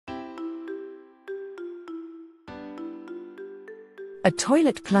A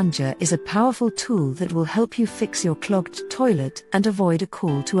toilet plunger is a powerful tool that will help you fix your clogged toilet and avoid a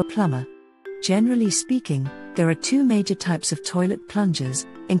call to a plumber. Generally speaking, there are two major types of toilet plungers,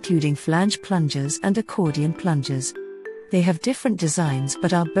 including flange plungers and accordion plungers. They have different designs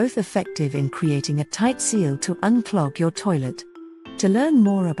but are both effective in creating a tight seal to unclog your toilet. To learn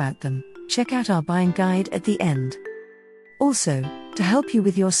more about them, check out our buying guide at the end. Also, to help you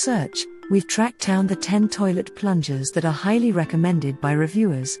with your search, we've tracked down the 10 toilet plungers that are highly recommended by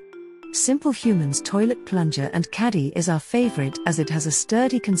reviewers. Simplehuman's Toilet Plunger and Caddy is our favorite as it has a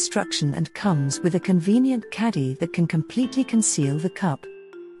sturdy construction and comes with a convenient caddy that can completely conceal the cup.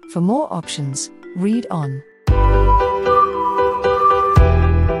 For more options, read on.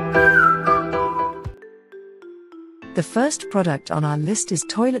 The first product on our list is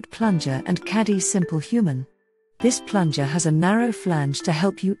Toilet Plunger and Caddy Simplehuman. This plunger has a narrow flange to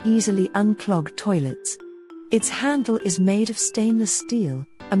help you easily unclog toilets. Its handle is made of stainless steel,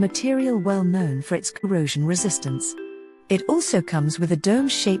 a material well known for its corrosion resistance. It also comes with a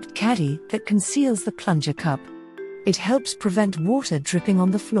dome-shaped caddy that conceals the plunger cup. It helps prevent water dripping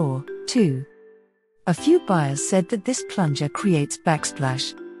on the floor, too. A few buyers said that this plunger creates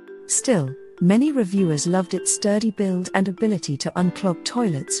backsplash. Still, many reviewers loved its sturdy build and ability to unclog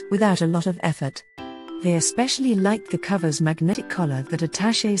toilets without a lot of effort. They especially liked the cover's magnetic collar that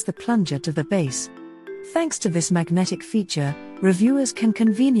attaches the plunger to the base. Thanks to this magnetic feature, reviewers can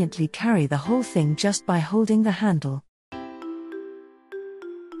conveniently carry the whole thing just by holding the handle.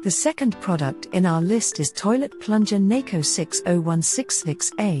 The second product in our list is Toilet Plunger Neiko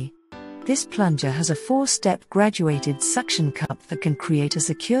 60166A. This plunger has a 4-step graduated suction cup that can create a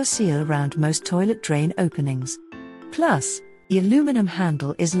secure seal around most toilet drain openings. Plus, the aluminum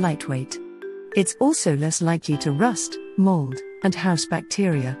handle is lightweight. It's also less likely to rust, mold, and house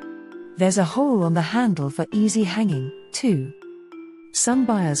bacteria. There's a hole on the handle for easy hanging, too. Some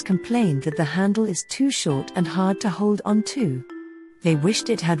buyers complained that the handle is too short and hard to hold on to. They wished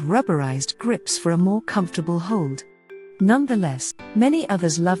it had rubberized grips for a more comfortable hold. Nonetheless, many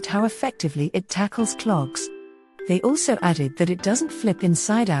others loved how effectively it tackles clogs. They also added that it doesn't flip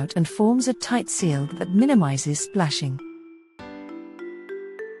inside out and forms a tight seal that minimizes splashing.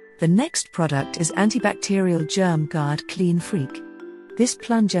 The next product is Antibacterial Germ Guard Clean Freak. This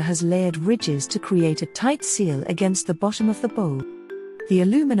plunger has layered ridges to create a tight seal against the bottom of the bowl. The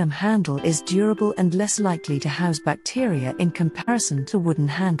aluminum handle is durable and less likely to house bacteria in comparison to wooden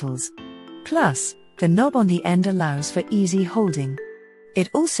handles. Plus, the knob on the end allows for easy holding.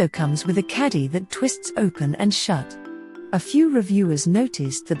 It also comes with a caddy that twists open and shut. A few reviewers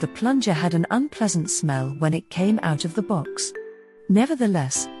noticed that the plunger had an unpleasant smell when it came out of the box.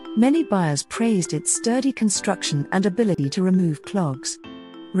 Nevertheless, many buyers praised its sturdy construction and ability to remove clogs.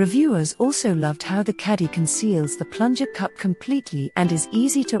 Reviewers also loved how the caddy conceals the plunger cup completely and is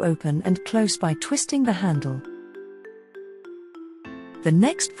easy to open and close by twisting the handle. The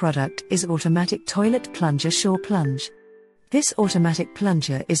next product is Automatic Toilet Plunger SurePlunge. This automatic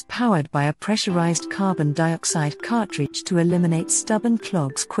plunger is powered by a pressurized carbon dioxide cartridge to eliminate stubborn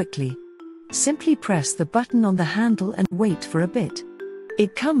clogs quickly. Simply press the button on the handle and wait for a bit.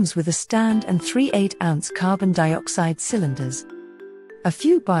 It comes with a stand and 3 8-ounce carbon dioxide cylinders. A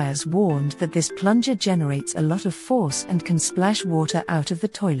few buyers warned that this plunger generates a lot of force and can splash water out of the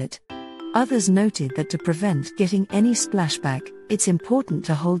toilet. Others noted that to prevent getting any splashback, it's important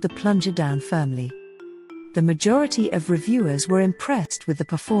to hold the plunger down firmly. The majority of reviewers were impressed with the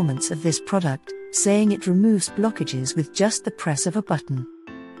performance of this product, saying it removes blockages with just the press of a button.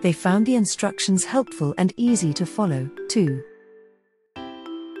 They found the instructions helpful and easy to follow, too.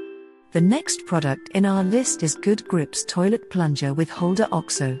 The next product in our list is Good Grip's Toilet Plunger with Holder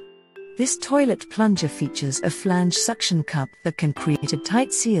OXO. This toilet plunger features a flange suction cup that can create a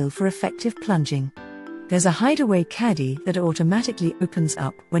tight seal for effective plunging. There's a hideaway caddy that automatically opens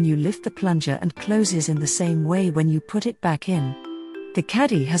up when you lift the plunger and closes in the same way when you put it back in. The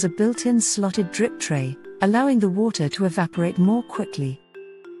caddy has a built-in slotted drip tray, allowing the water to evaporate more quickly.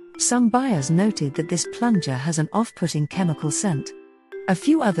 Some buyers noted that this plunger has an off-putting chemical scent. A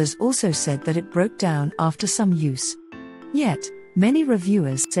few others also said that it broke down after some use. Yet, many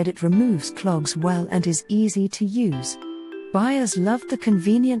reviewers said it removes clogs well and is easy to use. Buyers loved the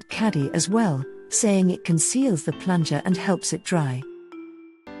convenient caddy as well, saying it conceals the plunger and helps it dry.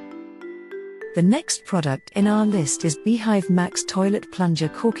 The next product in our list is Beehive Max Toilet Plunger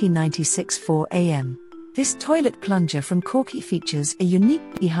Korky 964AM. This toilet plunger from Korky features a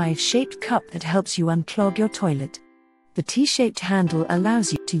unique beehive-shaped cup that helps you unclog your toilet. The T-shaped handle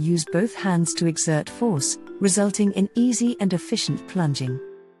allows you to use both hands to exert force, resulting in easy and efficient plunging.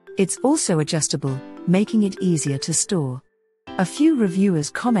 It's also adjustable, making it easier to store. A few reviewers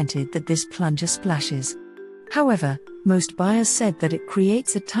commented that this plunger splashes. However, most buyers said that it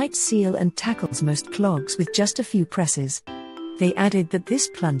creates a tight seal and tackles most clogs with just a few presses. They added that this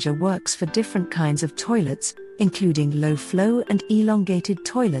plunger works for different kinds of toilets, including low flow and elongated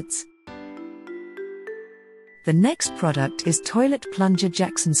toilets. The next product is Toilet Plunger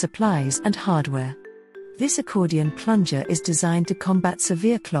Jackson Supplies and Hardware. This accordion plunger is designed to combat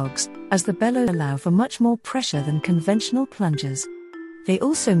severe clogs, as the bellows allow for much more pressure than conventional plungers. They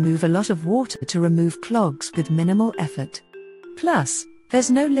also move a lot of water to remove clogs with minimal effort. Plus,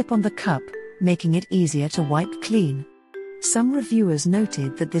 there's no lip on the cup, making it easier to wipe clean. Some reviewers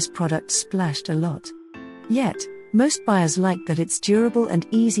noted that this product splashed a lot. Yet, most buyers like that it's durable and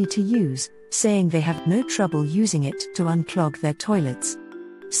easy to use, saying they have no trouble using it to unclog their toilets.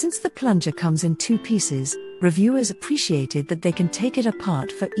 Since the plunger comes in 2 pieces, reviewers appreciated that they can take it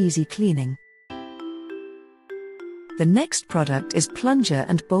apart for easy cleaning. The next product is Plunger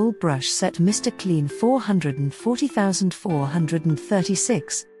and Bowl Brush Set Mr. Kleen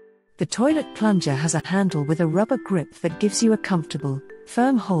 440,436. The toilet plunger has a handle with a rubber grip that gives you a comfortable,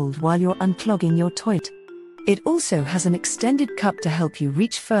 firm hold while you're unclogging your toilet. It also has an extended cup to help you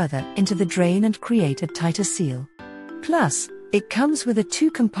reach further into the drain and create a tighter seal. Plus, it comes with a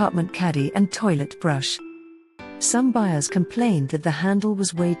 2-compartment caddy and toilet brush. Some buyers complained that the handle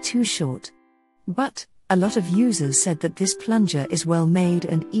was way too short. But, a lot of users said that this plunger is well made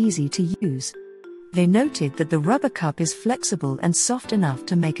and easy to use. They noted that the rubber cup is flexible and soft enough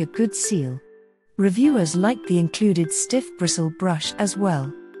to make a good seal. Reviewers liked the included stiff bristle brush as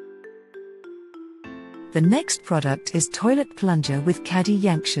well. The next product is Toilet Plunger with Caddy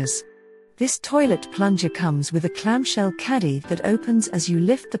Yanxus. This toilet plunger comes with a clamshell caddy that opens as you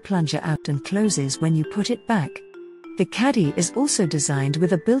lift the plunger out and closes when you put it back. The caddy is also designed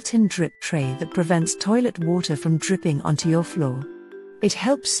with a built-in drip tray that prevents toilet water from dripping onto your floor. It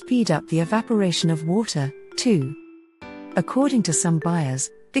helps speed up the evaporation of water, too. According to some buyers,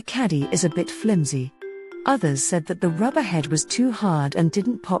 the caddy is a bit flimsy. Others said that the rubber head was too hard and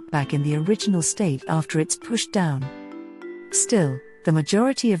didn't pop back in the original state after it's pushed down. Still, the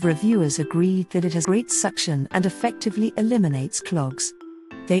majority of reviewers agreed that it has great suction and effectively eliminates clogs.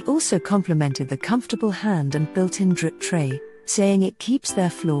 They also complimented the comfortable hand and built-in drip tray, saying it keeps their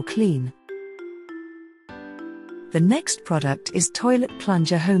floor clean. The next product is Toilet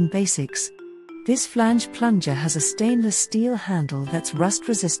Plunger Home Basics. This flange plunger has a stainless steel handle that's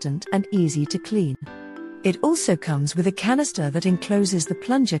rust-resistant and easy to clean. It also comes with a canister that encloses the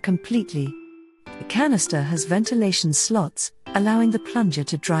plunger completely. The canister has ventilation slots, allowing the plunger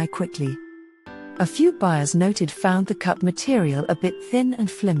to dry quickly. A few buyers found the cup material a bit thin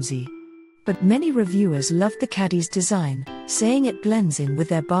and flimsy. But many reviewers loved the caddy's design, saying it blends in with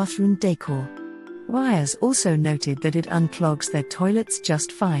their bathroom decor. Buyers also noted that it unclogs their toilets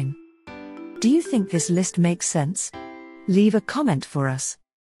just fine. Do you think this list makes sense? Leave a comment for us.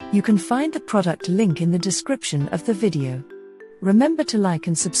 You can find the product link in the description of the video. Remember to like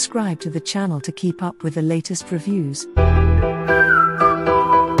and subscribe to the channel to keep up with the latest reviews.